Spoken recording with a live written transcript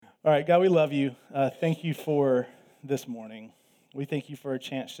All right, God, we love you. Thank you for this morning. We thank you for a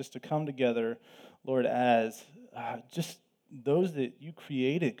chance just to come together, Lord, as just those that you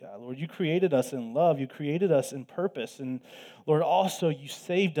created, God. Lord, you created us in love. You created us in purpose. And Lord, also you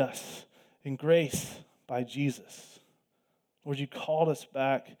saved us in grace by Jesus. Lord, you called us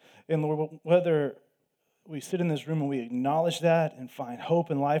back. And Lord, whether we sit in this room and we acknowledge that and find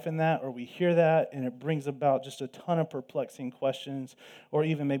hope and life in that, or we hear that and it brings about just a ton of perplexing questions, or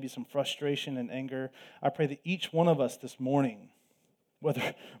even maybe some frustration and anger, I pray that each one of us this morning,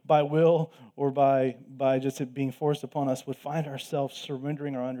 whether by will or by just it being forced upon us, would find ourselves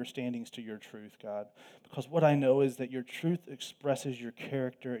surrendering our understandings to your truth, God. Because what I know is that your truth expresses your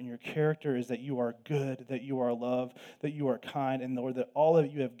character, and your character is that you are good, that you are love, that you are kind, and Lord, that all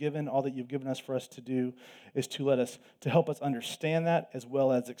that you have given, all that you've given us for us to do is to help us understand that as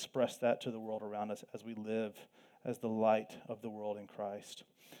well as express that to the world around us as we live as the light of the world in Christ.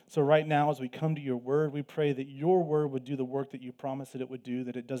 So right now, as we come to your word, we pray that your word would do the work that you promised that it would do,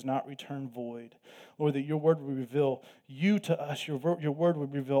 that it does not return void. Lord, that your word would reveal you to us. Your word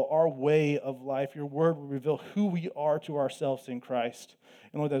would reveal our way of life. Your word would reveal who we are to ourselves in Christ.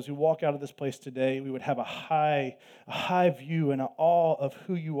 And Lord, as we walk out of this place today, we would have a high view and an awe of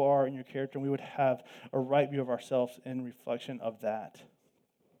who you are and your character, and we would have a right view of ourselves in reflection of that.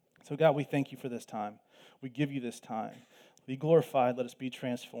 So God, we thank you for this time. We give you this time. Be glorified, let us be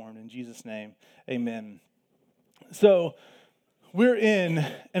transformed. In Jesus' name, amen. So we're in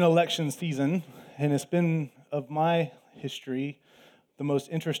an election season, and it's been, of my history, the most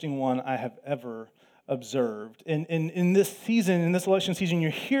interesting one I have ever observed. And in this season, in this election season,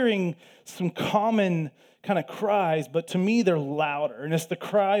 you're hearing some common kind of cries, but to me, they're louder. And it's the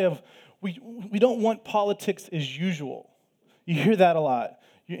cry of, we don't want politics as usual. You hear that a lot.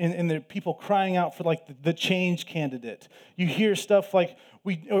 And there are people crying out for like the change candidate. You hear stuff like,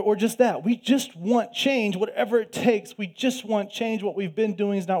 or just that. We just want change, whatever it takes. We just want change. What we've been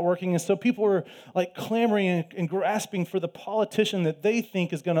doing is not working. And so people are like clamoring and grasping for the politician that they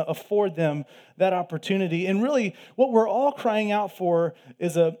think is going to afford them that opportunity. And really, what we're all crying out for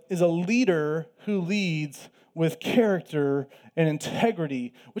is a leader who leads with character and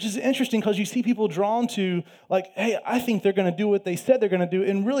integrity, which is interesting because you see people drawn to, like, hey, I think they're going to do what they said they're going to do,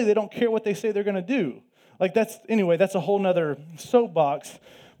 and really they don't care what they say they're going to do. Like, that's a whole nother soapbox.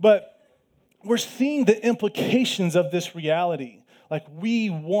 But we're seeing the implications of this reality. Like, we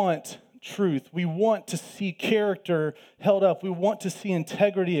want truth. We want to see character held up. We want to see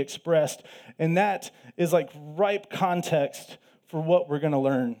integrity expressed, and that is like ripe context for what we're going to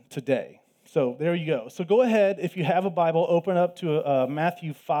learn today. So there you go. So go ahead, if you have a Bible, open up to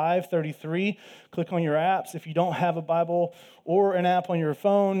Matthew 5:33. Click on your apps. If you don't have a Bible or an app on your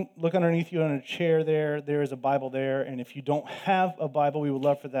phone, look underneath you on a chair there. There is a Bible there. And if you don't have a Bible, we would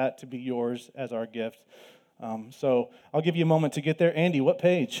love for that to be yours as our gift. So I'll give you a moment to get there. Andy, what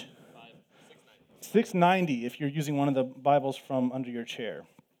page? 690, if you're using one of the Bibles from under your chair.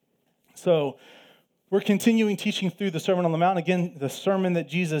 So we're continuing teaching through the Sermon on the Mount. Again, the sermon that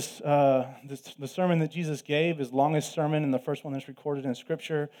Jesus gave is the longest sermon and the first one that's recorded in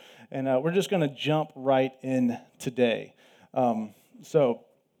Scripture. And we're just going to jump right in today. So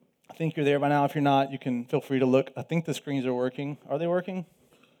I think you're there by now. If you're not, you can feel free to look. I think the screens are working. Are they working?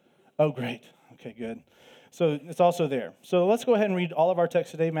 Oh, great. Okay, good. So it's also there. So let's go ahead and read all of our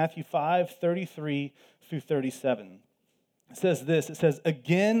text today, Matthew 5:33 through 37. It says this, it says,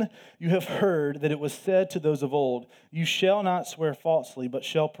 "Again, you have heard that it was said to those of old, 'You shall not swear falsely, but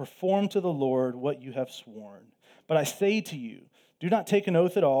shall perform to the Lord what you have sworn.' But I say to you, do not take an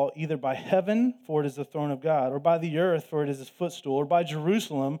oath at all, either by heaven, for it is the throne of God, or by the earth, for it is his footstool, or by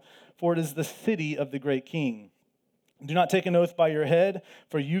Jerusalem, for it is the city of the great king. Do not take an oath by your head,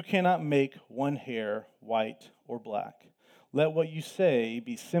 for you cannot make one hair white or black. Let what you say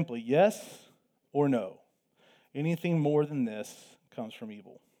be simply yes or no. Anything more than this comes from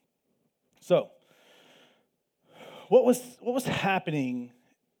evil." So, what was happening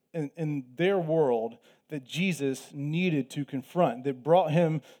in their world that Jesus needed to confront, that brought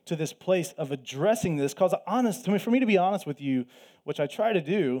him to this place of addressing this? Because for me to be honest with you, which I try to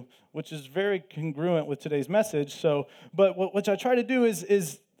do, which is very congruent with today's message. But what I try to do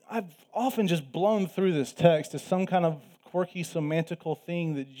is I've often just blown through this text as some kind of quirky semantical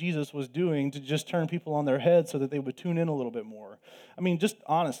thing that Jesus was doing to just turn people on their heads so that they would tune in a little bit more. I mean, just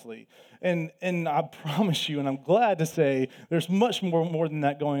honestly. And I promise you, and I'm glad to say, there's much more than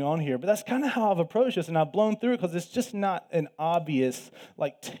that going on here. But that's kind of how I've approached this, and I've blown through it because it's just not an obvious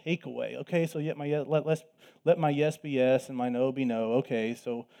like takeaway. Okay, so let my yes be yes and my no be no. Okay,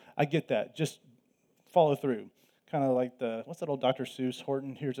 so I get that. Just follow through. kind of like what's that old Dr. Seuss,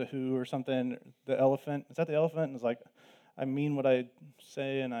 Horton Hears a Who or something, the elephant. Is that the elephant? And it's like, I mean what I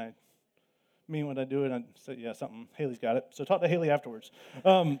say and I mean what I do, and I say, yeah, something. Haley's got it. So talk to Haley afterwards.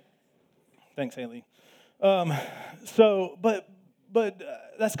 Thanks, Haley. But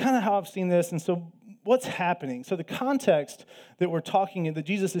that's kind of how I've seen this, and so what's happening? So the context that we're talking in, that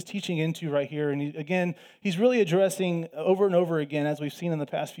Jesus is teaching into right here, and he's really addressing over and over again, as we've seen in the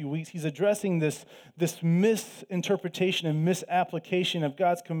past few weeks, he's addressing this misinterpretation and misapplication of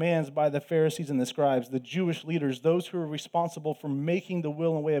God's commands by the Pharisees and the scribes, the Jewish leaders, those who are responsible for making the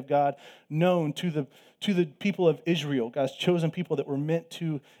will and way of God known to the people of Israel, God's chosen people that were meant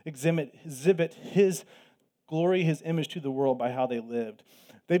to exhibit his glory, his image to the world by how they lived.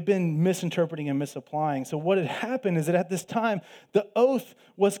 They've been misinterpreting and misapplying. So what had happened is that at this time, the oath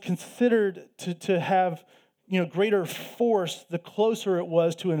was considered to have greater force the closer it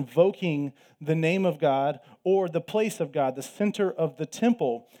was to invoking the name of God or the place of God, the center of the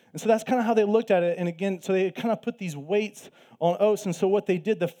temple. And so that's kind of how they looked at it. And again, so they kind of put these weights on oaths. And so what they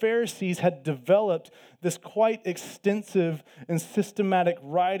did, the Pharisees had developed this quite extensive and systematic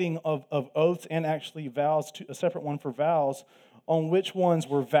writing of oaths and actually vows, a separate one for vows, on which ones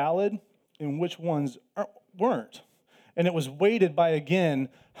were valid and which ones weren't. And it was weighted by, again,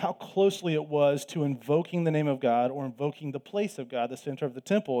 how closely it was to invoking the name of God or invoking the place of God, the center of the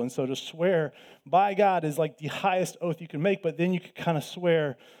temple. And so to swear by God is like the highest oath you can make, but then you could kind of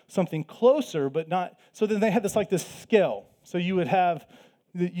swear something closer, but not. So then they had this scale. So you would have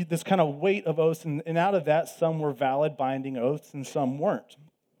this kind of weight of oaths, and out of that, some were valid binding oaths and some weren't.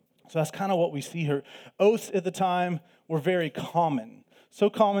 So that's kind of what we see here. Oaths at the time were very common. So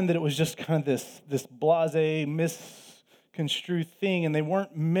common that it was just kind of this blasé, misconstrued thing, and they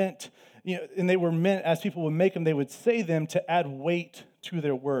weren't meant, and they were meant, as people would make them, they would say them to add weight to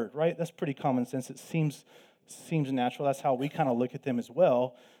their word, right? That's pretty common sense. It seems natural. That's how we kind of look at them as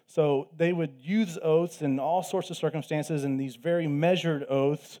well. So they would use oaths in all sorts of circumstances and these very measured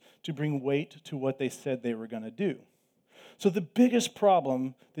oaths to bring weight to what they said they were going to do. So the biggest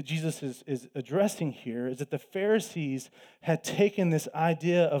problem that Jesus is addressing here is that the Pharisees had taken this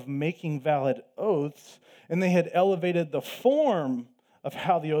idea of making valid oaths, and they had elevated the form of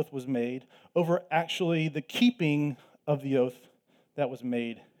how the oath was made over actually the keeping of the oath that was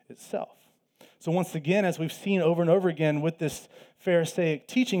made itself. So once again, as we've seen over and over again with this Pharisaic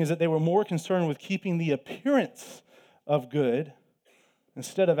teaching, is that they were more concerned with keeping the appearance of good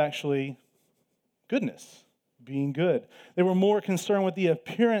instead of actually goodness, being good. They were more concerned with the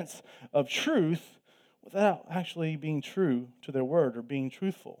appearance of truth without actually being true to their word or being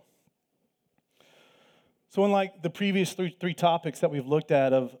truthful. So unlike the previous three topics that we've looked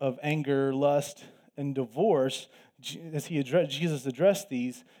at of anger, lust, and divorce, as Jesus addressed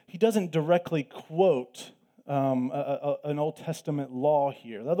these, he doesn't directly quote an Old Testament law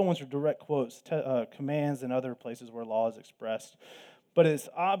here. The other ones are direct quotes, commands, and other places where law is expressed. But it's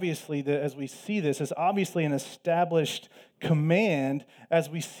obviously, that as we see this, it's obviously an established command as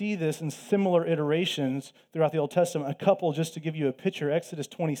we see this in similar iterations throughout the Old Testament. A couple, just to give you a picture, Exodus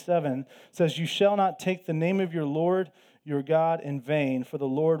 27 says, "You shall not take the name of your Lord your God in vain, for the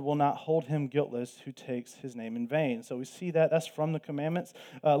Lord will not hold him guiltless who takes his name in vain." So we see that's from the commandments.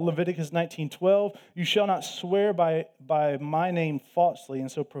 Leviticus 19:12, "You shall not swear by my name falsely, and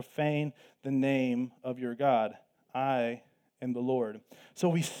so profane the name of your God. I am the Lord." So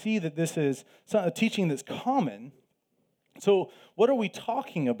we see that this is a teaching that's common. So what are we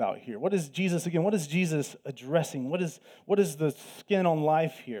talking about here? What is Jesus addressing? What is the skin on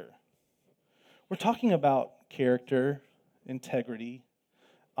life here? We're talking about character, integrity,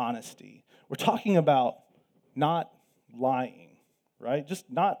 honesty. We're talking about not lying, right?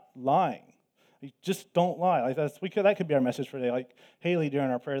 Just not lying. Just don't lie. Like that could be our message for today. Like Haley during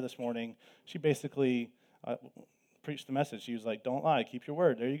our prayer this morning, she basically preached the message. She was like, "Don't lie, keep your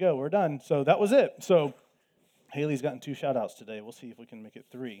word." There you go, we're done. So that was it. So Haley's gotten 2 shout-outs today. We'll see if we can make it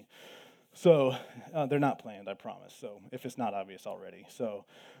 3. So they're not planned, I promise. So if it's not obvious already. So,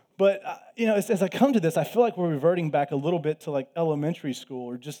 but as I come to this, I feel like we're reverting back a little bit to like elementary school,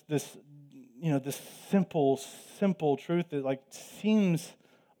 or just this, this simple truth that like seems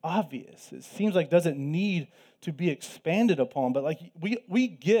obvious. It seems like doesn't need to be expanded upon. But like we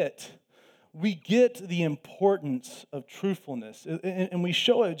get the importance of truthfulness, and we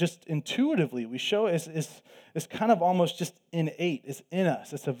show it just intuitively. We show it it's kind of almost just innate. It's in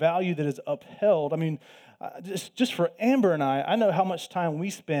us. It's a value that is upheld. I mean, just for Amber and I know how much time we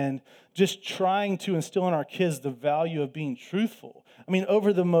spend just trying to instill in our kids the value of being truthful. I mean,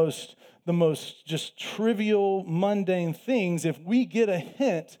 over the most just trivial, mundane things, if we get a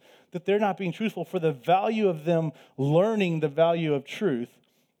hint that they're not being truthful, for the value of them learning the value of truth,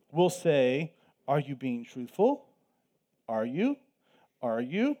 we'll say, are you being truthful? Are you? Are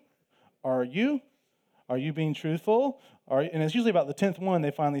you? Are you? Are you being truthful? And it's usually about the 10th one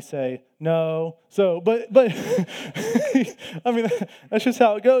they finally say, no. So, but I mean, that's just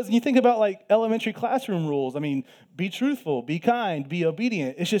how it goes. And you think about like elementary classroom rules. I mean, be truthful, be kind, be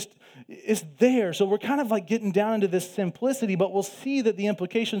obedient. It's there. So we're kind of like getting down into this simplicity, but we'll see that the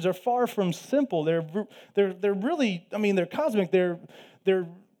implications are far from simple. They're really, I mean, they're cosmic. They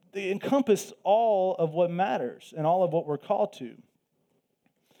encompass all of what matters and all of what we're called to.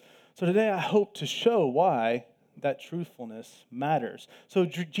 So today I hope to show why that truthfulness matters. So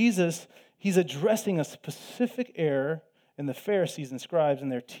Jesus, he's addressing a specific error in the Pharisees and scribes in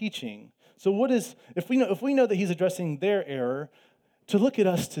their teaching. So what is, if we know that he's addressing their error, to look at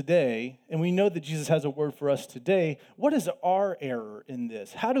us today, and we know that Jesus has a word for us today, what is our error in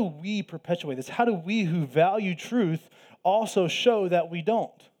this? How do we perpetuate this? How do we who value truth also show that we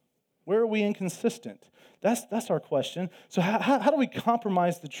don't? Where are we inconsistent? That's our question. So how do we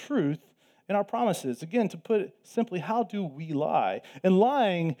compromise the truth in our promises? Again, to put it simply, how do we lie? And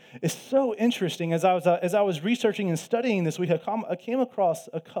lying is so interesting. As I was researching and studying this week, I came across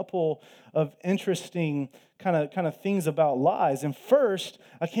a couple of interesting kind of things about lies. And first,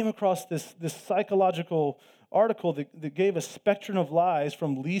 I came across this psychological article that gave a spectrum of lies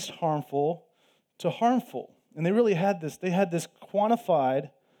from least harmful to harmful. And they really had this quantified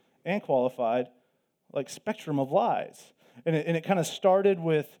and qualified like spectrum of lies. And it kind of started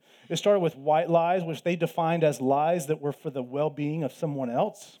with white lies, which they defined as lies that were for the well-being of someone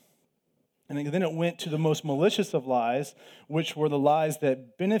else. And then it went to the most malicious of lies, which were the lies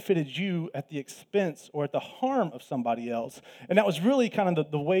that benefited you at the expense or at the harm of somebody else. And that was really kind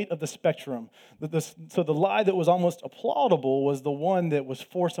of the weight of the spectrum. So the lie that was almost applaudable was the one that was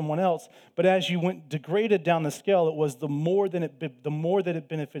for someone else. But as you went degraded down the scale, it was the more that it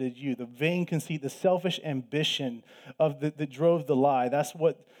benefited you. The vain conceit, the selfish ambition that drove the lie. That's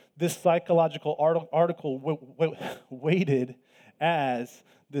what this psychological article weighted as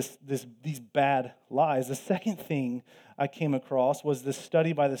these bad lies. The second thing I came across was this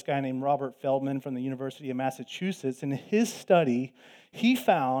study by this guy named Robert Feldman from the University of Massachusetts. In his study, he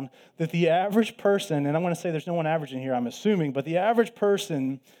found that the average person, and I'm going to say there's no one average in here, I'm assuming, but the average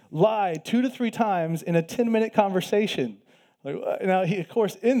person lied 2 to 3 times in a 10-minute conversation. Now, of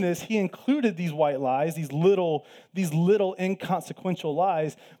course, in this, he included these white lies, these little inconsequential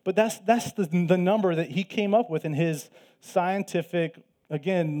lies, but that's the number that he came up with in his scientific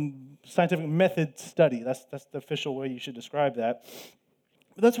method study. That's the official way you should describe that.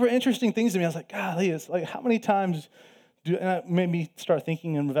 But those were interesting things to me. I was like, golly, it's like how many times and it made me start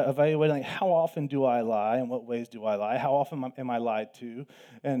thinking and evaluating, like, how often do I lie? In what ways do I lie? How often am I lied to?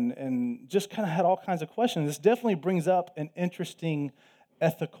 And just kind of had all kinds of questions. This definitely brings up an interesting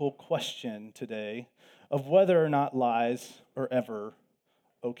ethical question today of whether or not lies are ever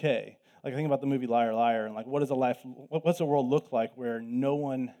okay. Like, I think about the movie Liar, Liar, and like, what's the world look like where no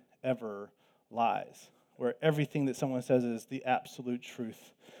one ever lies, where everything that someone says is the absolute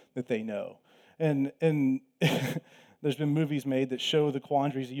truth that they know. And there's been movies made that show the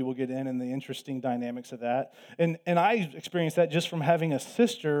quandaries that you will get in and the interesting dynamics of that. And I experienced that just from having a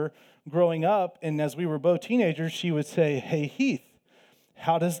sister growing up, and as we were both teenagers, she would say, "Hey, Heath,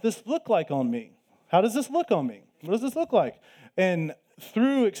 how does this look like on me? How does this look on me? What does this look like?" And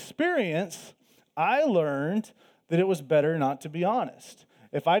through experience, I learned that it was better not to be honest.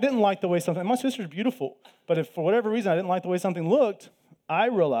 If I didn't like the way something, my sister's beautiful, but if for whatever reason I didn't like the way something looked, I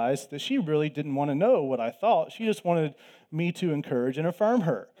realized that she really didn't want to know what I thought. She just wanted me to encourage and affirm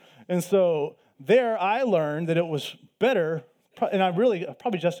her. And so there I learned that it was better, and I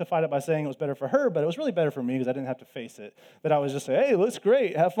probably justified it by saying it was better for her, but it was really better for me because I didn't have to face it. That I was just say, "Hey, looks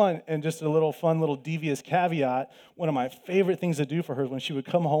great, have fun." And just a little fun, little devious caveat, one of my favorite things to do for her is when she would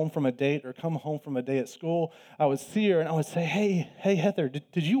come home from a date or come home from a day at school, I would see her and I would say, hey Heather,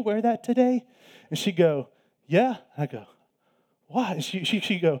 did you wear that today? And she'd go, "Yeah." I go, "Why?" And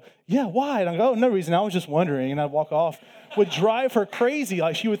she'd go, "Yeah, why?" And I go, "Oh, no reason. I was just wondering." And I'd walk off. Would drive her crazy.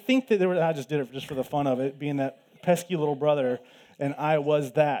 Like, she would think that I just did it just for the fun of it, being that pesky little brother, and I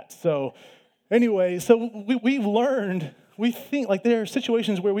was that. So anyway, we've learned, we think, like, there are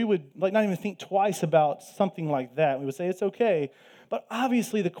situations where we would like not even think twice about something like that. We would say it's okay. But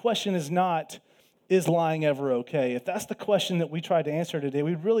obviously the question is not, is lying ever okay? If that's the question that we tried to answer today,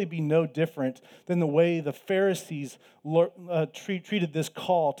 we'd really be no different than the way the Pharisees treated this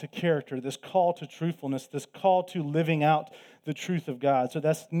call to character, this call to truthfulness, this call to living out the truth of God. So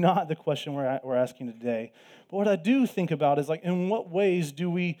that's not the question we're asking today. But what I do think about is, like, in what ways do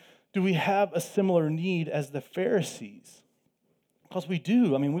we do we have a similar need as the Pharisees? Because we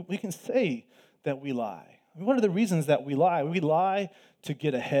do. I mean, we can say that we lie. I mean, what are the reasons that we lie? We lie to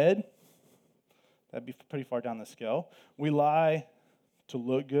get ahead. That'd be pretty far down the scale. We lie to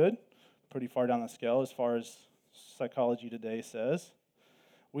look good, pretty far down the scale as far as psychology today says.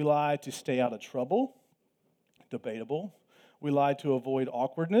 We lie to stay out of trouble, debatable. We lie to avoid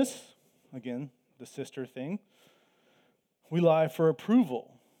awkwardness, again, the sister thing. We lie for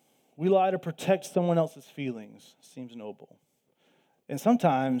approval. We lie to protect someone else's feelings, seems noble. And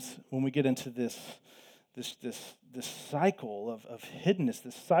sometimes when we get into this cycle of hiddenness,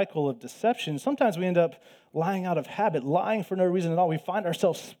 this cycle of deception, sometimes we end up lying out of habit, lying for no reason at all. We find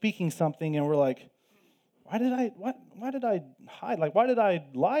ourselves speaking something and we're like, why did I hide? Like, why did I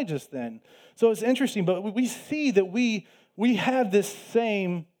lie just then? So it's interesting, but we see that we have this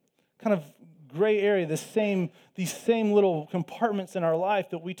same kind of gray area, these same little compartments in our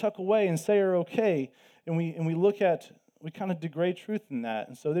life that we tuck away and say are okay, and we kind of degrade truth in that.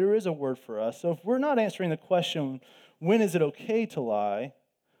 And so there is a word for us. So if we're not answering the question, when is it okay to lie,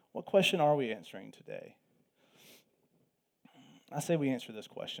 what question are we answering today? I say we answer this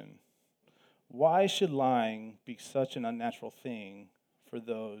question. Why should lying be such an unnatural thing for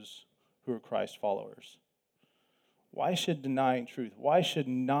those who are Christ followers? Why should denying truth, why should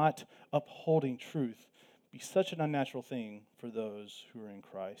not upholding truth be such an unnatural thing for those who are in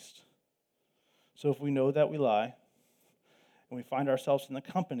Christ? So if we know that we lie, and we find ourselves in the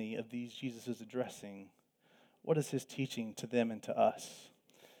company of these Jesus is addressing, what is his teaching to them and to us?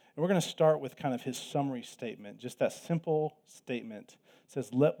 And we're going to start with kind of his summary statement, just that simple statement. It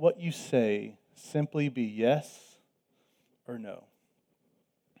says, let what you say simply be yes or no.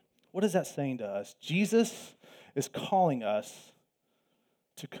 What is that saying to us? Jesus is calling us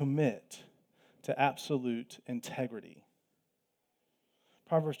to commit to absolute integrity.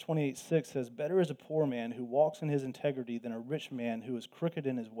 Proverbs 28:6 says, better is a poor man who walks in his integrity than a rich man who is crooked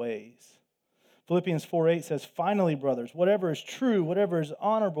in his ways. Philippians 4:8 says, finally, brothers, whatever is true, whatever is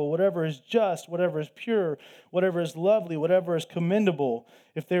honorable, whatever is just, whatever is pure, whatever is lovely, whatever is commendable,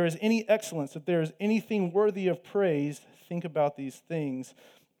 if there is any excellence, if there is anything worthy of praise, think about these things.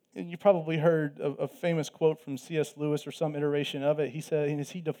 And you probably heard a famous quote from C.S. Lewis or some iteration of it. He said, and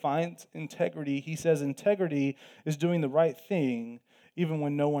as he defines integrity, he says, integrity is doing the right thing even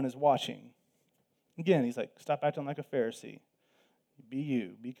when no one is watching. Again, he's like, stop acting like a Pharisee. Be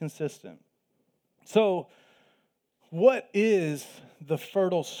you. Be consistent. So, what is the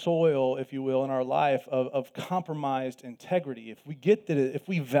fertile soil, if you will, in our life of compromised integrity? If we get that, if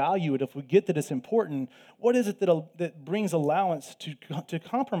we value it, if we get that it's important, what is it that brings allowance to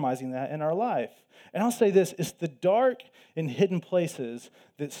compromising that in our life? And I'll say this, it's the dark and hidden places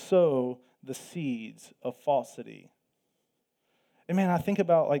that sow the seeds of falsity. And man, I think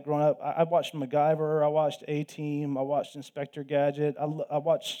about like growing up, I watched MacGyver, I watched A-Team, I watched Inspector Gadget, I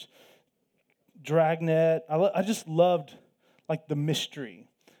watched Dragnet. I just loved like the mystery.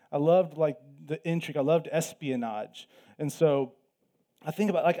 I loved like the intrigue. I loved espionage. And so I think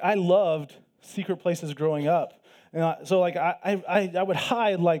about like I loved secret places growing up. And I would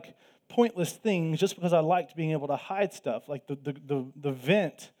hide like pointless things just because I liked being able to hide stuff, like the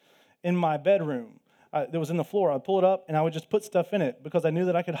vent in my bedroom that was in the floor. I'd pull it up and I would just put stuff in it because I knew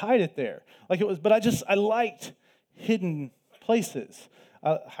that I could hide it there. But I liked hidden places.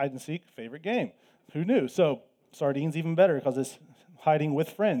 Hide and seek, favorite game. Who knew? So sardines even better because it's hiding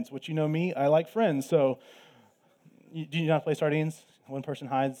with friends, which you know me, I like friends. So do you not play sardines? One person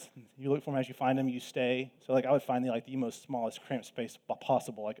hides, you look for them as you find them, you stay. So like I would find the most smallest cramped space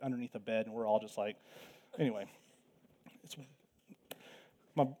possible, like underneath a bed, and we're all just like, anyway.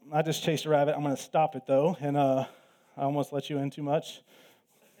 I just chased a rabbit. I'm going to stop it though, and I almost let you in too much.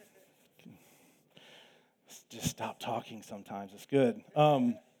 Just stop talking sometimes. It's good.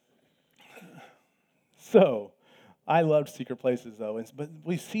 So, I loved secret places, though. But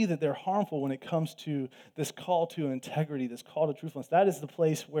we see that they're harmful when it comes to this call to integrity, this call to truthfulness. That is the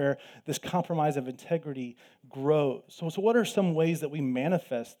place where this compromise of integrity grows. So what are some ways that we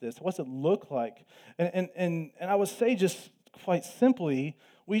manifest this? What's it look like? And I would say just quite simply,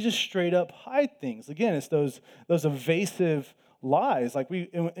 we just straight up hide things. Again, it's those evasive lies. Like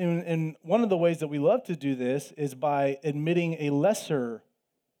and one of the ways that we love to do this is by admitting a lesser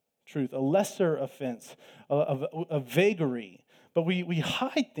truth, a lesser offense, a vagary. But we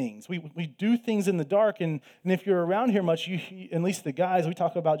hide things. We do things in the dark. And if you're around here much, at least the guys, we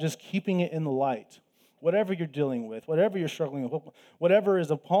talk about just keeping it in the light. Whatever you're dealing with, whatever you're struggling with, whatever is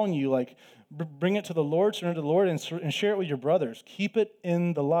upon you, like bring it to the Lord, surrender to the Lord, and share it with your brothers. Keep it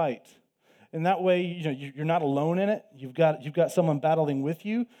in the light. And that way, you're not alone in it. You've got someone battling with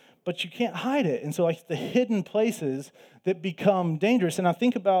you, but you can't hide it. And so like the hidden places that become dangerous. And I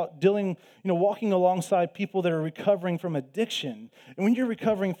think about walking alongside people that are recovering from addiction. And when you're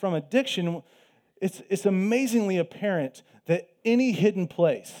recovering from addiction, it's amazingly apparent that any hidden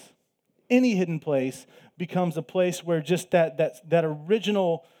place becomes a place where just that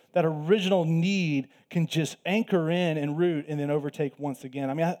original need can just anchor in and root and then overtake once again.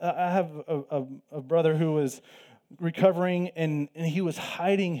 I mean, I have a brother who was recovering and he was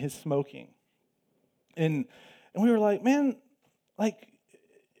hiding his smoking. And we were like, man, like,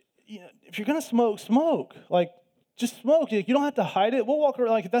 if you're going to smoke. Like, just smoke. You don't have to hide it. We'll walk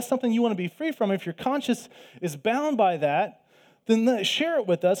around. Like, if that's something you want to be free from, if your conscience is bound by that, then share it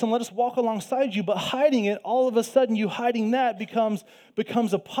with us and let us walk alongside you. But hiding it, all of a sudden, you hiding that becomes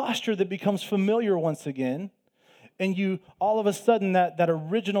a posture that becomes familiar once again. And you, all of a sudden, that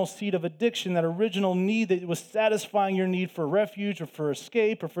original seed of addiction, that original need that was satisfying your need for refuge or for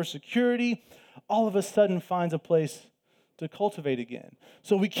escape or for security, all of a sudden finds a place to cultivate again.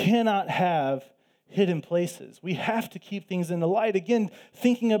 So we cannot have hidden places. We have to keep things in the light. Again,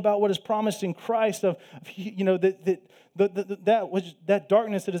 thinking about what is promised in Christ that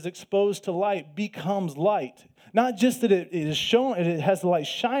darkness that is exposed to light becomes light. Not just that it is shown, it has the light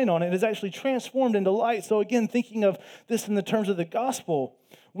shine on it, it is actually transformed into light. So again, thinking of this in the terms of the gospel,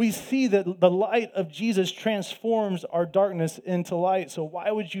 we see that the light of Jesus transforms our darkness into light. So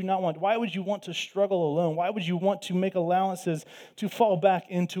why would you want to struggle alone? Why would you want to make allowances to fall back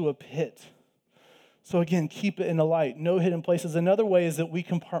into a pit? So again, keep it in the light. No hidden places. Another way is that we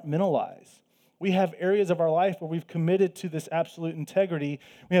compartmentalize. We have areas of our life where we've committed to this absolute integrity.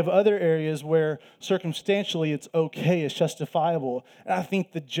 We have other areas where circumstantially it's okay, it's justifiable. And I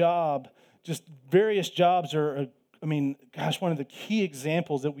think various jobs are, one of the key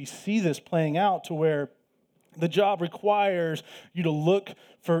examples that we see this playing out to where the job requires you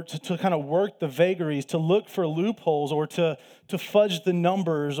to kind of work the vagaries, to look for loopholes, or to fudge the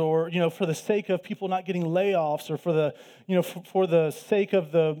numbers, or for the sake of people not getting layoffs, or for the sake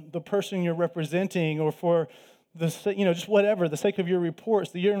of the person you're representing, or for just whatever, the sake of your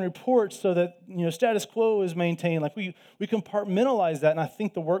reports, the year-end reports, so that status quo is maintained. Like we compartmentalize that, and I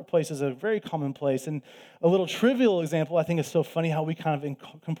think the workplace is a very common place. And a little trivial example, I think it's so funny how we kind of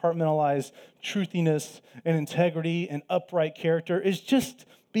compartmentalize truthiness and integrity and upright character is just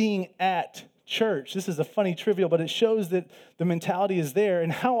being at church. This is a funny trivial, but it shows that the mentality is there.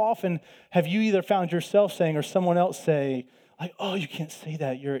 And how often have you either found yourself saying or someone else say, like, "Oh, you can't say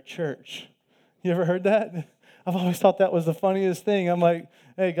that, you're at church." You ever heard that? I've always thought that was the funniest thing. I'm like,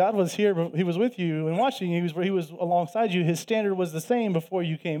 hey, God was here, but he was with you and watching you. He was alongside you. His standard was the same before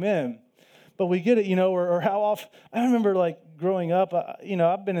you came in. But we get it, or how often. I remember like growing up,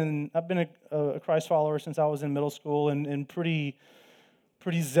 I've been a Christ follower since I was in middle school and pretty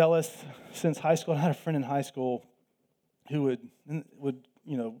zealous since high school. I had a friend in high school who would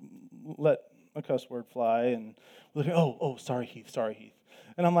let a cuss word fly and look, sorry, Heath.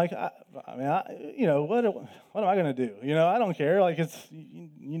 And I'm like, what am I going to do? I don't care. Like, it's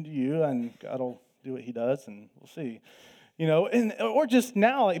you do you, and God will do what he does, and we'll see. Or just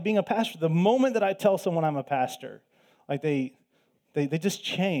now, like being a pastor, the moment that I tell someone I'm a pastor, like they just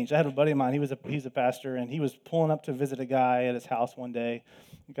change. I had a buddy of mine, he's a pastor, and he was pulling up to visit a guy at his house one day,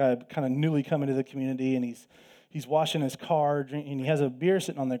 a guy kind of newly coming to the community, and he's washing his car, and he has a beer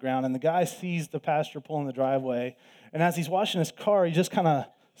sitting on the ground, and the guy sees the pastor pulling the driveway, and as he's washing his car, he just kind of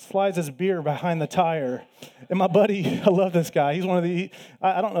slides his beer behind the tire. And my buddy, I love this guy. He's one of the,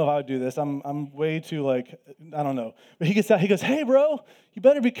 I don't know if I would do this. I'm way too I don't know. But he gets out, he goes, "Hey, bro, you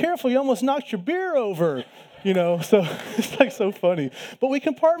better be careful. You almost knocked your beer over." So it's like so funny. But we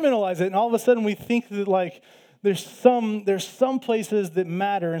compartmentalize it, and all of a sudden we think that like, there's some places that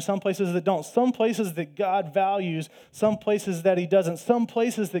matter and some places that don't. Some places that God values, some places that he doesn't. Some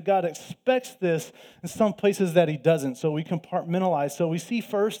places that God expects this, and some places that he doesn't. So we compartmentalize. So we see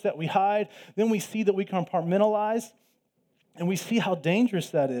first that we hide, then we see that we compartmentalize, and we see how dangerous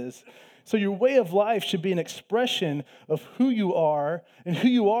that is. So your way of life should be an expression of who you are, and who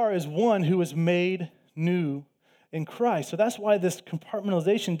you are is one who is made new in Christ. So that's why this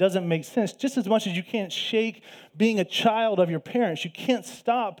compartmentalization doesn't make sense. Just as much as you can't shake being a child of your parents, you can't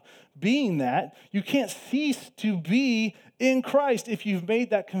stop being that. You can't cease to be in Christ if you've made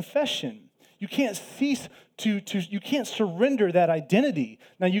that confession. You can't cease you can't surrender that identity.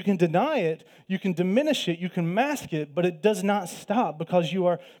 Now you can deny it, you can diminish it, you can mask it, but it does not stop because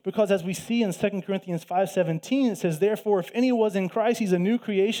as we see in 2 Corinthians 5:17, it says, "Therefore, if any was in Christ, he's a new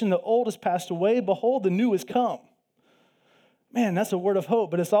creation. The old has passed away. Behold, the new has come." man, that's a word of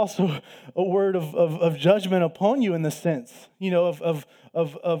hope, but it's also a word of judgment upon you in the sense,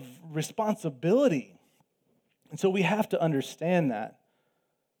 of responsibility. And so we have to understand that.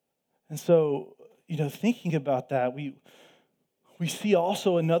 And so, thinking about that, we see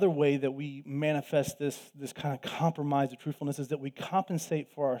also another way that we manifest this kind of compromise of truthfulness is that we compensate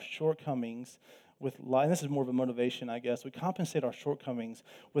for our shortcomings with lies. And this is more of a motivation, I guess. We compensate our shortcomings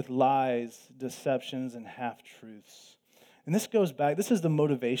with lies, deceptions, and half-truths. And this is the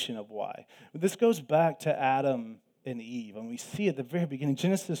motivation of why. This goes back to Adam and Eve. And we see at the very beginning,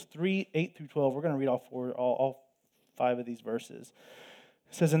 Genesis 3, 8 through 12. We're going to read all 5 of these verses.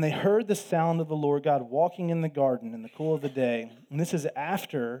 It says, and they heard the sound of the Lord God walking in the garden in the cool of the day. And this is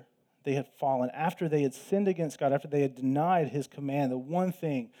after they had fallen, after they had sinned against God, after they had denied his command, the one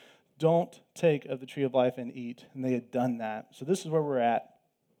thing, don't take of the tree of life and eat. And they had done that. So this is where we're at.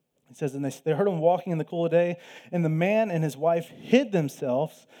 It says, and they heard him walking in the cool of the day, and the man and his wife hid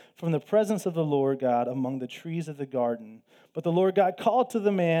themselves from the presence of the Lord God among the trees of the garden. But the Lord God called to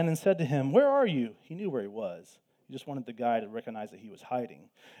the man and said to him, where are you? He knew where he was. He just wanted the guy to recognize that he was hiding.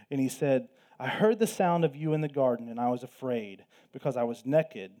 And he said, I heard the sound of you in the garden, and I was afraid, because I was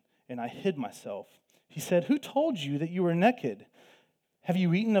naked, and I hid myself. He said, who told you that you were naked? Have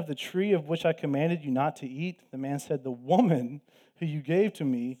you eaten of the tree of which I commanded you not to eat? The man said, the woman who you gave to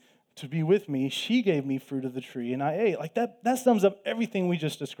me to be with me, she gave me fruit of the tree, and I ate. Like that sums up everything we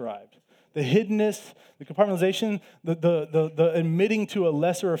just described. The hiddenness, the compartmentalization, the admitting to a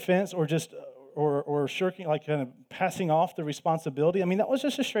lesser offense, or just or shirking, like kind of passing off the responsibility. I mean, that was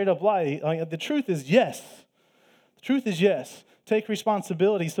just a straight up lie. The truth is yes. The truth is yes. Take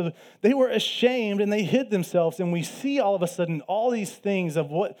responsibility. So they were ashamed and they hid themselves, and we see all of a sudden all these things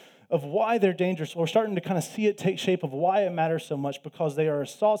of why they're dangerous. We're starting to kind of see it take shape of why it matters so much, because they are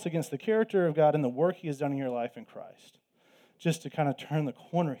assaults against the character of God and the work he has done in your life in Christ. Just to kind of turn the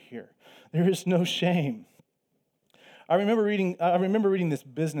corner here. There is no shame. I remember reading this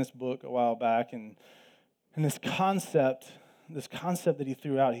business book a while back, and this concept that he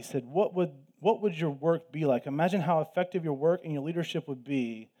threw out. He said, what would your work be like? Imagine how effective your work and your leadership would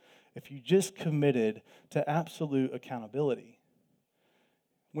be if you just committed to absolute accountability.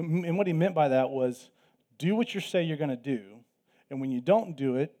 And what he meant by that was, do what you say you're going to do, and when you don't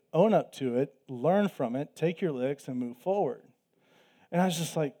do it, own up to it, learn from it, take your licks, and move forward. And I was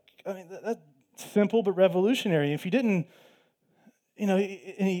just like, I mean, that's simple but revolutionary. If you didn't,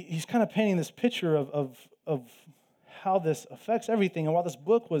 he's kind of painting this picture of how this affects everything. And while this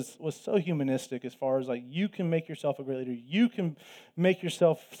book was so humanistic as far as like you can make yourself a great leader, you can make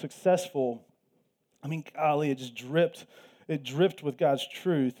yourself successful, I mean, golly, it just dripped with God's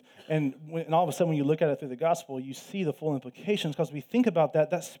truth. And all of a sudden, when you look at it through the gospel, you see the full implications. Because we think about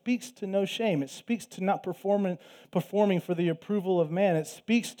that speaks to no shame. It speaks to not performing for the approval of man. It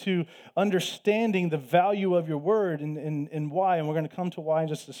speaks to understanding the value of your word and why. And we're going to come to why in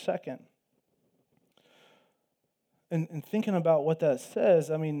just a second. And thinking about what that says,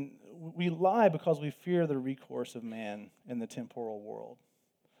 I mean, we lie because we fear the recourse of man in the temporal world.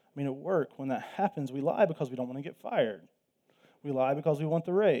 I mean, at work, when that happens, we lie because we don't want to get fired. We lie because we want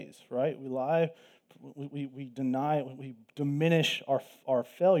the raise, right? We lie, we deny, we diminish our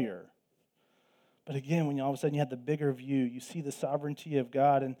failure. But again, when all of a sudden you have the bigger view, you see the sovereignty of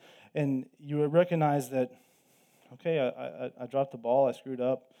God, and you recognize that, okay, I dropped the ball, I screwed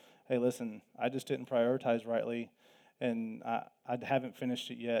up. Hey, listen, I just didn't prioritize rightly, and I haven't finished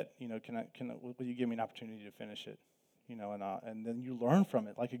it yet. Will you give me an opportunity to finish it? And then you learn from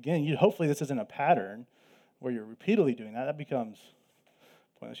it. Like again, hopefully this isn't a pattern where you're repeatedly doing that. That becomes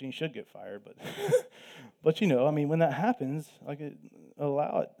pointless. You should get fired, but when that happens,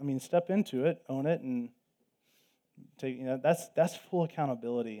 allow it. I mean, step into it, own it, and take. That's full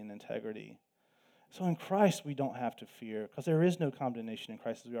accountability and integrity. So in Christ, we don't have to fear, because there is no condemnation in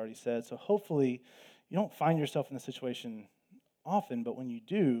Christ, as we already said. So hopefully, you don't find yourself in this situation often, but when you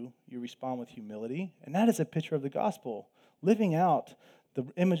do, you respond with humility, and that is a picture of the gospel. Living out the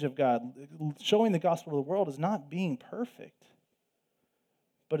image of God, showing the gospel to the world is not being perfect,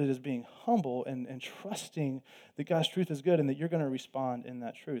 but it is being humble and trusting that God's truth is good and that you're going to respond in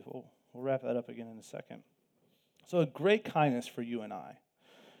that truth. We'll wrap that up again in a second. So a great kindness for you and I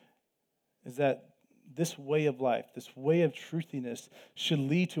is that this way of life, this way of truthiness should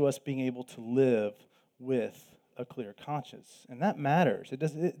lead to us being able to live with a clear conscience. And that matters.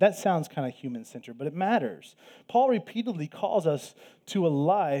 That sounds kind of human-centered, but it matters. Paul repeatedly calls us to a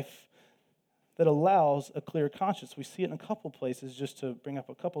life that allows a clear conscience. We see it in a couple places, just to bring up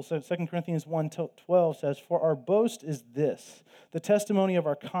a couple. So 2 Corinthians 1:12 says, "For our boast is this, the testimony of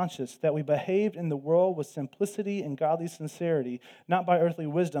our conscience, that we behaved in the world with simplicity and godly sincerity, not by earthly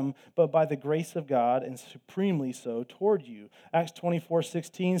wisdom, but by the grace of God, and supremely so toward you." Acts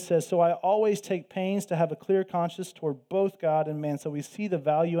 24:16 says, "So I always take pains to have a clear conscience toward both God and man." So we see the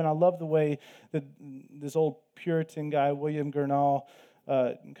value, and I love the way that this old Puritan guy, William Gurnall,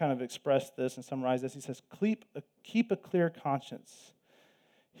 kind of expressed this and summarized this. He says, keep a clear conscience.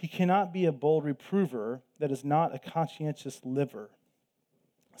 He cannot be a bold reprover that is not a conscientious liver.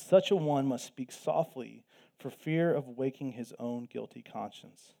 Such a one must speak softly for fear of waking his own guilty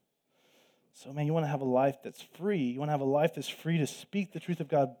conscience. So, man, you want to have a life that's free. You want to have a life that's free to speak the truth of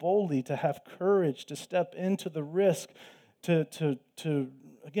God boldly, to have courage, to step into the risk, to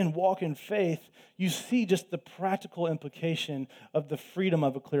again, walk in faith. You see just the practical implication of the freedom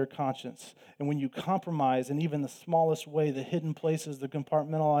of a clear conscience. And when you compromise in even the smallest way, the hidden places, the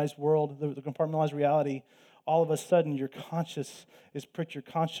compartmentalized world, the compartmentalized reality, all of a sudden your conscience is pricked. Your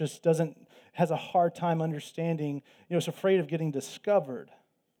conscience has a hard time understanding, it's afraid of getting discovered.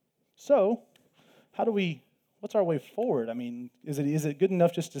 So, what's our way forward? I mean, is it good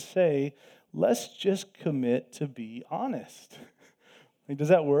enough just to say, let's just commit to be honest? Does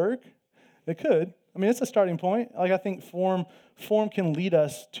that work? It could. I mean, it's a starting point. I think form can lead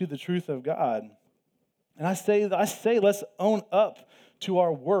us to the truth of God. And I say let's own up to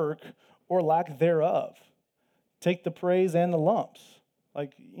our work or lack thereof. Take the praise and the lumps.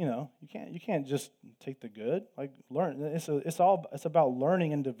 You can't just take the good. Learn. It's about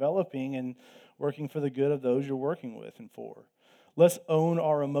learning and developing and working for the good of those you're working with and for. Let's own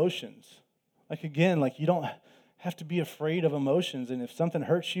our emotions. You don't have to be afraid of emotions. And if something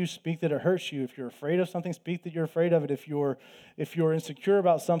hurts you, speak that it hurts you. If you're afraid of something, speak that you're afraid of it. If you're insecure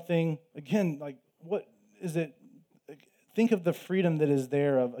about something, what is it? Think of the freedom that is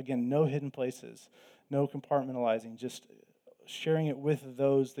there of, again, no hidden places, no compartmentalizing, just sharing it with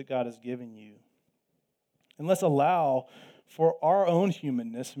those that God has given you. And let's allow for our own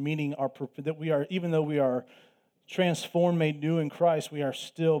humanness, meaning that we are, even though we are transformed, made new in Christ, we are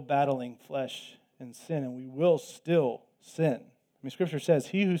still battling flesh and sin, and we will still sin. I mean, Scripture says,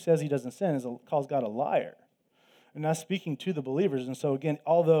 he who says he doesn't sin calls God a liar. And that's speaking to the believers. And so again,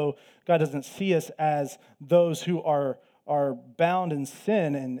 although God doesn't see us as those who are bound in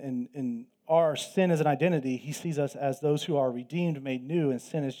sin and our sin as an identity, he sees us as those who are redeemed, made new, and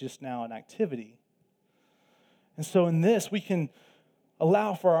sin is just now an activity. And so in this, we can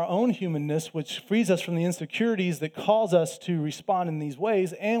allow for our own humanness, which frees us from the insecurities that cause us to respond in these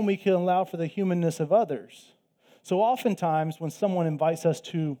ways, and we can allow for the humanness of others. So oftentimes, when someone invites us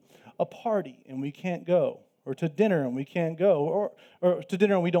to a party and we can't go, or to dinner and we can't go, or to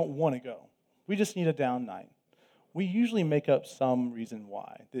dinner and we don't want to go, we just need a down night, we usually make up some reason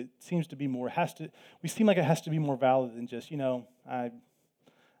why. That seems to be we seem like it has to be more valid than just, I'm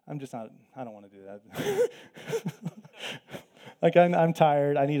just not, I don't want to do that. I'm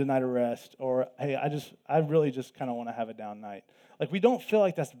tired, I need a night of rest, or hey, I really just kind of want to have a down night. We don't feel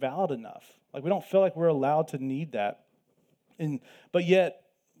like that's valid enough. We don't feel like we're allowed to need that. But yet,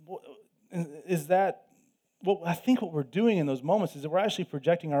 I think what we're doing in those moments is that we're actually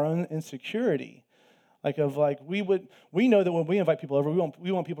projecting our own insecurity. We know that when we invite people over,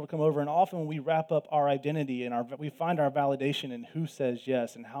 we want people to come over, and often when we wrap up our identity and we find our validation in who says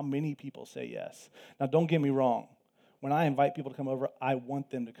yes and how many people say yes. Now, don't get me wrong. When I invite people to come over, I want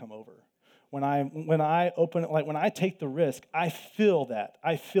them to come over. When I take the risk, I feel that.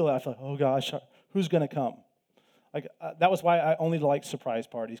 I feel like, oh gosh, who's going to come? That was why I only liked surprise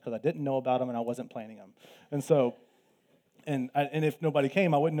parties, because I didn't know about them and I wasn't planning them. And so, and if nobody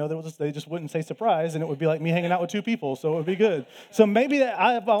came, I wouldn't know they just wouldn't say surprise, and it would be like me hanging out with two people, so it would be good. So maybe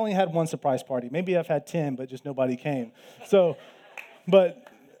I've only had one surprise party. Maybe I've had 10, but just nobody came. So, but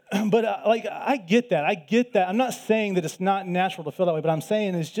I get that. I get that. I'm not saying that it's not natural to feel that way, but I'm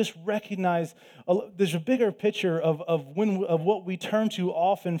saying is just recognize there's a bigger picture of what we turn to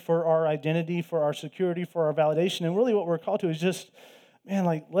often for our identity, for our security, for our validation, and really what we're called to is just, man,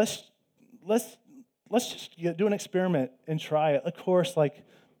 let's just do an experiment and try it. Of course,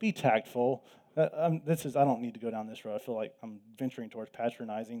 be tactful. I don't need to go down this road. I feel like I'm venturing towards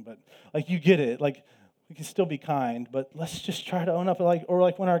patronizing, but you get it. We can still be kind, but let's just try to own up.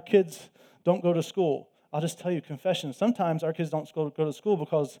 Or when our kids don't go to school, I'll just tell you, confession. Sometimes our kids don't go to school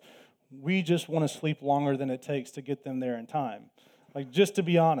because we just want to sleep longer than it takes to get them there in time. Just to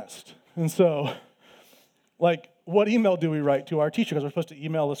be honest. And so, what email do we write to our teacher? Because we're supposed to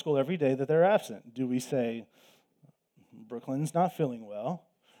email the school every day that they're absent. Do we say, Brooklyn's not feeling well?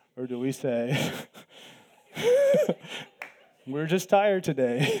 Or do we say, we're just tired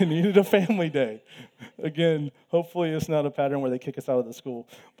today and needed a family day? Again, hopefully it's not a pattern where they kick us out of the school.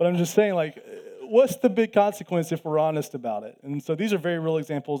 But I'm just saying, like, what's the big consequence if we're honest about it? And so these are very real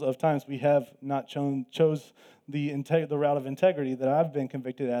examples of times we have not chose the route of integrity that I've been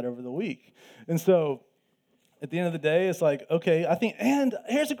convicted at over the week. And so at the end of the day, it's like, okay, I think, and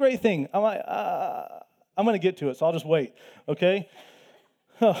here's a great thing. I'm like, I'm going to get to it, so I'll just wait, okay?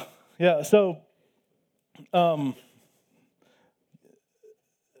 Yeah, so I'm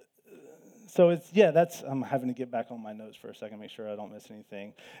having to get back on my notes for a second, make sure I don't miss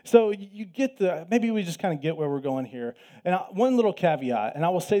anything. So you get maybe we just kind of get where we're going here. And one little caveat, and I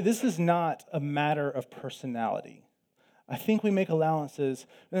will say this is not a matter of personality. I think we make allowances,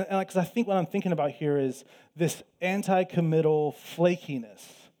 because I think what I'm thinking about here is this anti-committal flakiness,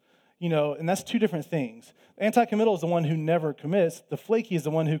 and that's two different things. Anti-committal is the one who never commits. The flaky is the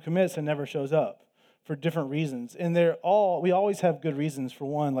one who commits and never shows up for different reasons. And we always have good reasons. For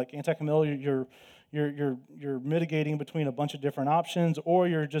one, like anti-committal, you're mitigating between a bunch of different options, or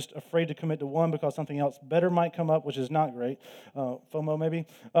you're just afraid to commit to one because something else better might come up, which is not great. FOMO maybe.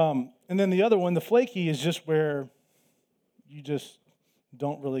 And then the other one, the flaky, is just where you just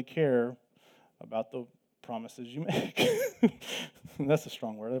don't really care about the promises you make. That's a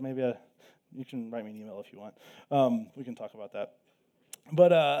strong word. Maybe you can write me an email if you want. We can talk about that.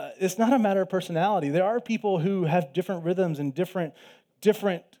 But it's not a matter of personality. There are people who have different rhythms and different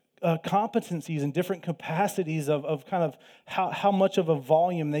competencies and different capacities of kind of how much of a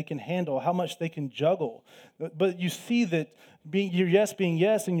volume they can handle, how much they can juggle. But you see that your yes being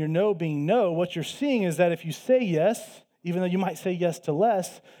yes and your no being no, what you're seeing is that if you say yes, even though you might say yes to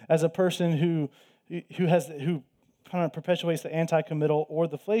less, as a person who kind of perpetuates the anti-committal or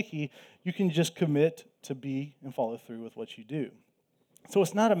the flaky, you can just commit to be and follow through with what you do. So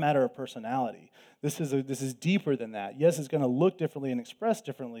it's not a matter of personality. This is deeper than that. Yes, it's going to look differently and express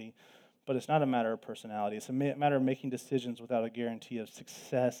differently, but it's not a matter of personality. It's a matter of making decisions without a guarantee of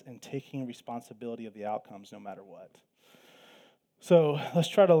success and taking responsibility of the outcomes no matter what. So let's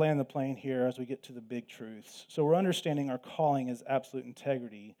try to land the plane here as we get to the big truths. So we're understanding our calling is absolute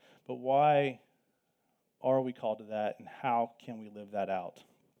integrity, but why are we called to that, and how can we live that out?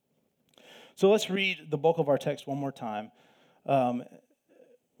 So let's read the bulk of our text one more time.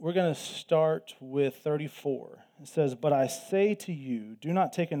 We're going to start with 34. It says, "But I say to you, do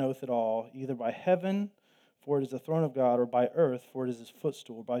not take an oath at all, either by heaven, for it is the throne of God, or by earth, for it is his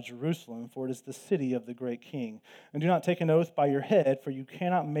footstool, by Jerusalem, for it is the city of the great king. And do not take an oath by your head, for you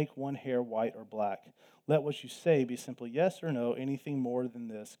cannot make one hair white or black. Let what you say be simply yes or no. Anything more than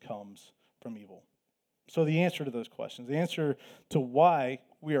this comes from evil." So the answer to those questions, the answer to why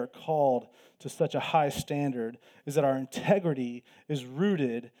we are called to such a high standard, is that our integrity is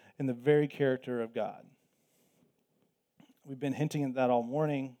rooted in the very character of God. We've been hinting at that all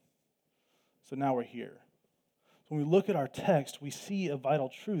morning, so now we're here. When we look at our text, we see a vital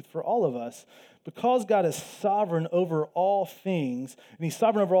truth for all of us. Because God is sovereign over all things, and he's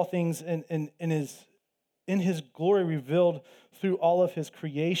sovereign over all things in his glory revealed through all of his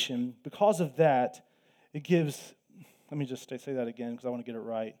creation, because of that, it gives, let me just say that again because I want to get it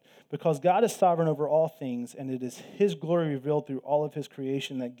right. Because God is sovereign over all things, and it is his glory revealed through all of his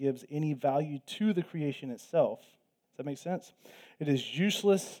creation that gives any value to the creation itself. Does that make sense? It is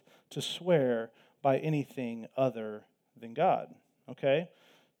useless to swear by anything other than God, okay?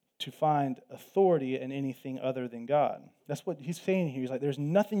 To find authority in anything other than God. That's what he's saying here. He's like, there's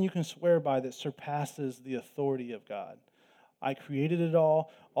nothing you can swear by that surpasses the authority of God. I created it all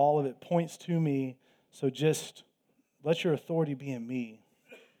of it points to me, so just let your authority be in me.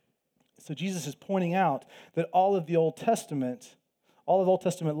 So Jesus is pointing out that all of Old Testament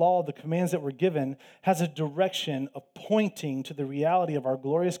law, the commands that were given, has a direction of pointing to the reality of our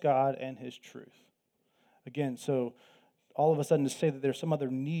glorious God and his truth. Again, so all of a sudden to say that there's some other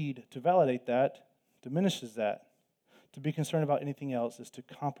need to validate that diminishes that. To be concerned about anything else is to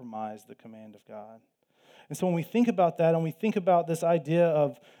compromise the command of God. And so when we think about that, and we think about this idea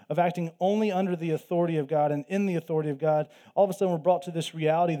of acting only under the authority of God and in the authority of God, all of a sudden we're brought to this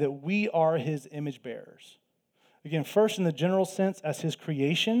reality that we are his image bearers. Again, first in the general sense as his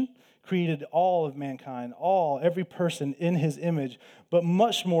creation, created all of mankind, every person in his image. But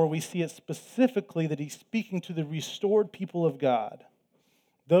much more, we see it specifically that he's speaking to the restored people of God.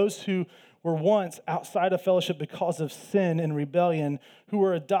 Those who were once outside of fellowship because of sin and rebellion, who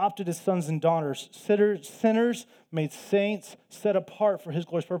were adopted as sons and daughters, sinners made saints, set apart for his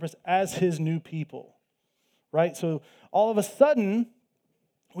glorious purpose as his new people. Right? So all of a sudden,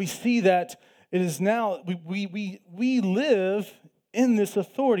 we see that it is now, we live in this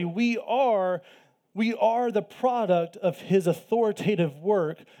authority. We are the product of his authoritative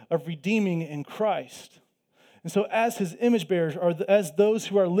work of redeeming in Christ. And so as his image bearers, or as those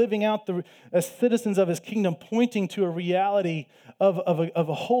who are living out as citizens of his kingdom, pointing to a reality of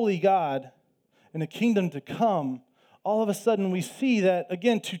a holy God and a kingdom to come, all of a sudden we see that,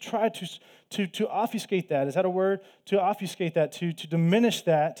 again, to try to obfuscate that, is that a word? To obfuscate that, to diminish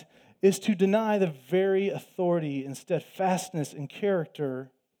that, is to deny the very authority and steadfastness and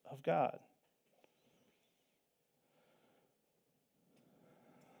character of God.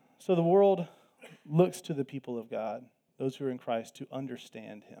 So the world looks to the people of God, those who are in Christ, to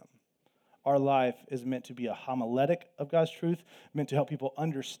understand him. Our life is meant to be a homiletic of God's truth, meant to help people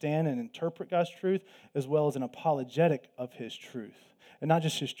understand and interpret God's truth, as well as an apologetic of his truth. And not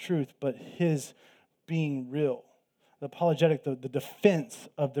just his truth, but his being real. The apologetic, the defense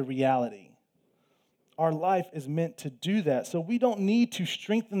of the reality. Our life is meant to do that. So we shouldn't need to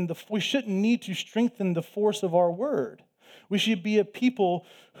strengthen the force of our word. We should be a people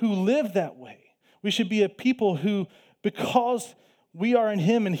who live that way. We should be a people who, because we are in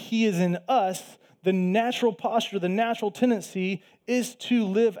him and he is in us, the natural posture, the natural tendency is to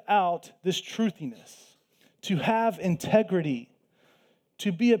live out this truthiness, to have integrity,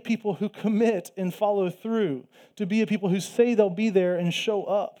 to be a people who commit and follow through, to be a people who say they'll be there and show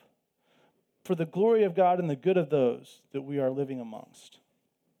up for the glory of God and the good of those that we are living amongst.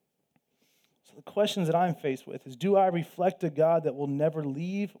 So the questions that I'm faced with is, do I reflect a God that will never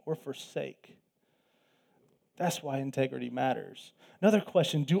leave or forsake? That's why integrity matters. Another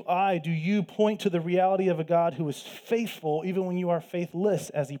question, do you point to the reality of a God who is faithful even when you are faithless,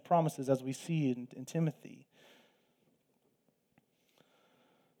 as he promises, as we see in Timothy?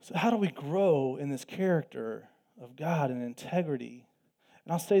 So how do we grow in this character of God and integrity?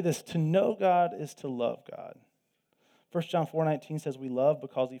 And I'll say this, to know God is to love God. 1 John 4:19 says we love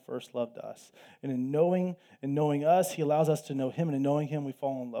because he first loved us. And in knowing us, he allows us to know him. And in knowing him, we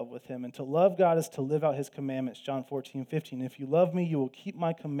fall in love with him. And to love God is to live out his commandments. John 14:15. If you love me, you will keep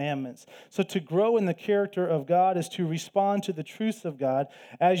my commandments. So to grow in the character of God is to respond to the truths of God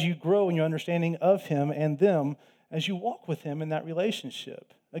as you grow in your understanding of him and them as you walk with him in that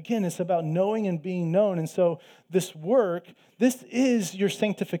relationship. Again, it's about knowing and being known. And so this is your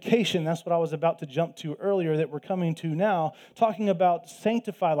sanctification. That's what I was about to jump to earlier that we're coming to now, talking about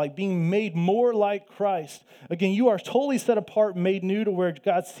sanctified, like being made more like Christ. Again, you are totally set apart, made new to where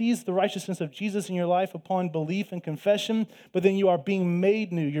God sees the righteousness of Jesus in your life upon belief and confession, but then you are being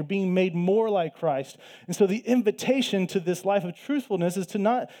made new. You're being made more like Christ. And so the invitation to this life of truthfulness is to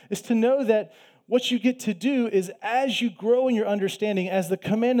know that what you get to do is, as you grow in your understanding, as the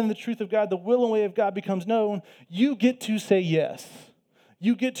command and the truth of God, the will and way of God becomes known, you get to say yes.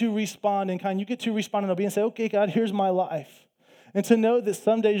 You get to respond in kind. You get to respond in obedience and say, okay, God, here's my life. And to know that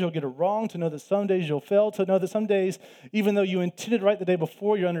some days you'll get it wrong, to know that some days you'll fail, to know that some days, even though you intended right the day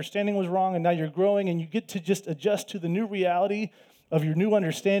before, your understanding was wrong, and now you're growing, and you get to just adjust to the new reality of your new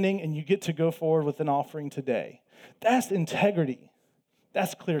understanding, and you get to go forward with an offering today. That's integrity.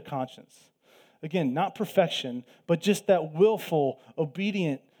 That's clear conscience. Again, not perfection, but just that willful,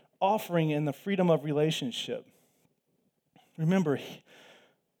 obedient offering in the freedom of relationship. Remember,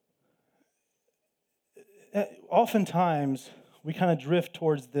 oftentimes we kind of drift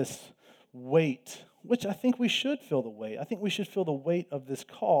towards this weight, which I think we should feel the weight. I think we should feel the weight of this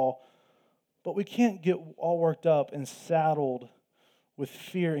call, but we can't get all worked up and saddled with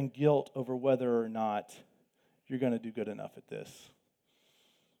fear and guilt over whether or not you're going to do good enough at this.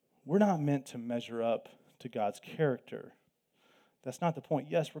 We're not meant to measure up to God's character. That's not the point.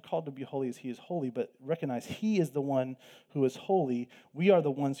 Yes, we're called to be holy as he is holy, but recognize he is the one who is holy. We are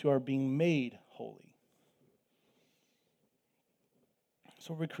the ones who are being made holy.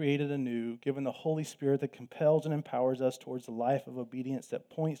 So we're created anew, given the Holy Spirit that compels and empowers us towards a life of obedience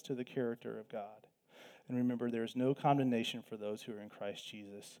that points to the character of God. And remember, there is no condemnation for those who are in Christ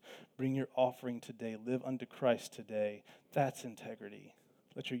Jesus. Bring your offering today. Live unto Christ today. That's integrity.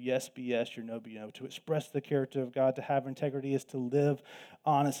 Let your yes be yes, your no be no. To express the character of God, to have integrity, is to live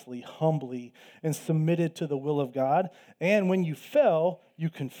honestly, humbly, and submitted to the will of God. And when you fail, you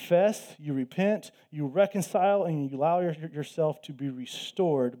confess, you repent, you reconcile, and you allow yourself to be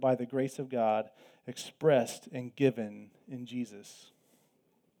restored by the grace of God expressed and given in Jesus.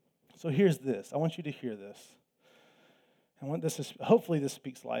 So here's this. I want you to hear this. Hopefully this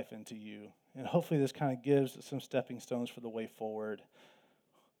speaks life into you. And hopefully this kind of gives some stepping stones for the way forward.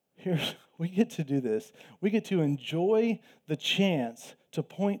 We get to do this. We get to enjoy the chance to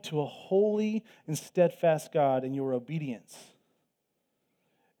point to a holy and steadfast God in your obedience.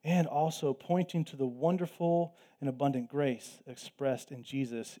 and also pointing to the wonderful and abundant grace expressed in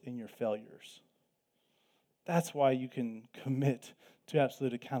Jesus in your failures. That's why you can commit to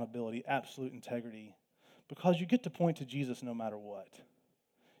absolute accountability, absolute integrity, because you get to point to Jesus no matter what.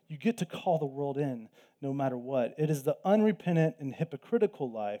 You get to call the world in no matter what. It is the unrepentant and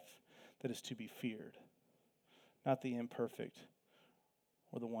hypocritical life that is to be feared, not the imperfect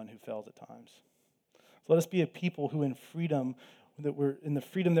or the one who fails at times. So let us be a people who in freedom that we're in the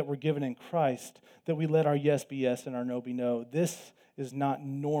freedom that we're given in Christ, that we let our yes be yes and our no be no. This is not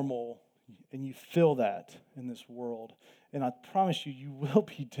normal, and you feel that in this world. And I promise you, you will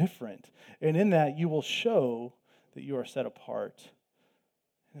be different. And in that, you will show that you are set apart.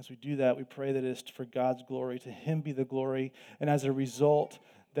 And as we do that, we pray that it is for God's glory, to Him be the glory, and as a result,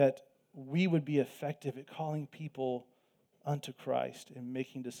 that we would be effective at calling people unto Christ and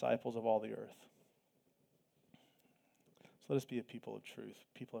making disciples of all the earth. So let us be a people of truth,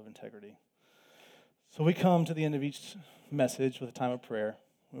 people of integrity. So we come to the end of each message with a time of prayer.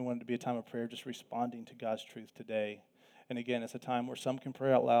 We want it to be a time of prayer, just responding to God's truth today. And again, it's a time where some can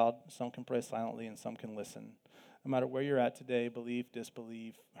pray out loud, some can pray silently, and some can listen. No matter where you're at today, belief,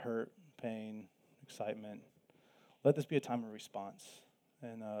 disbelief, hurt, pain, excitement, let this be a time of response.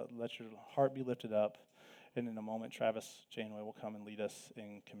 And let your heart be lifted up. And in a moment, Travis Janeway will come and lead us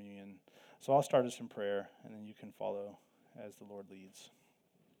in communion. So I'll start us in prayer, and then you can follow as the Lord leads.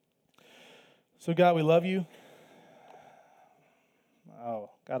 So God, we love you. Oh,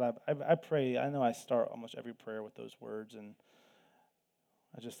 God, I pray. I know I start almost every prayer with those words, and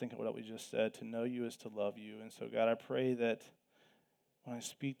I just think of what we just said. To know you is to love you. And so, God, I pray that when I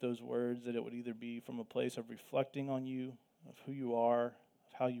speak those words, that it would either be from a place of reflecting on you, of who you are,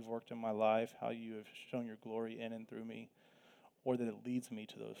 of how you've worked in my life, how you have shown your glory in and through me, or that it leads me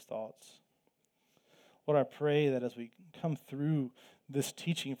to those thoughts. Lord, I pray that as we come through this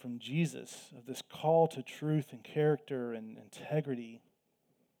teaching from Jesus, of this call to truth and character and integrity,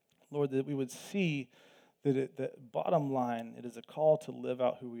 Lord, that we would see that bottom line, it is a call to live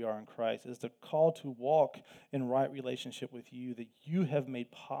out who we are in Christ. It is a call to walk in right relationship with you that you have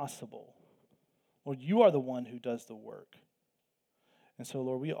made possible. Lord, you are the one who does the work. And so,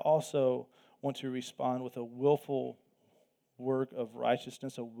 Lord, we also want to respond with a willful work of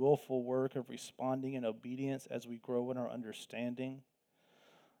righteousness, a willful work of responding in obedience as we grow in our understanding.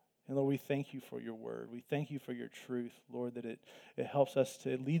 And Lord, we thank you for your word. We thank you for your truth, Lord, that it helps us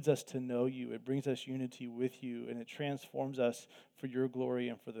it leads us to know you. It brings us unity with you, and it transforms us for your glory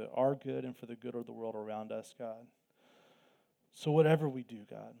and for our good and for the good of the world around us, God. So whatever we do,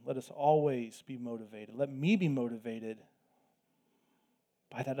 God, let us always be motivated. Let me be motivated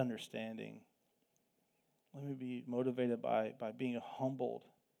by that understanding. Let me be motivated by being humbled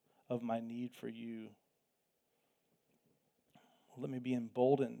of my need for you. Let me be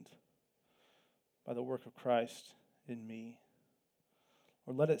emboldened by the work of Christ in me.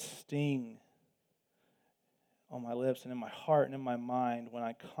 Or let it sting on my lips and in my heart and in my mind when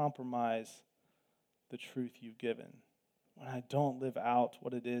I compromise the truth you've given. When I don't live out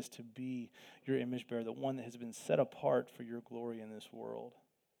what it is to be your image bearer, the one that has been set apart for your glory in this world.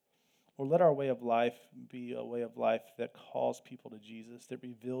 Or let our way of life be a way of life that calls people to Jesus, that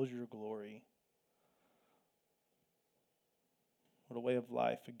reveals your glory. Or a way of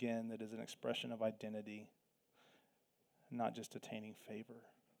life, again, that is an expression of identity, not just attaining favor.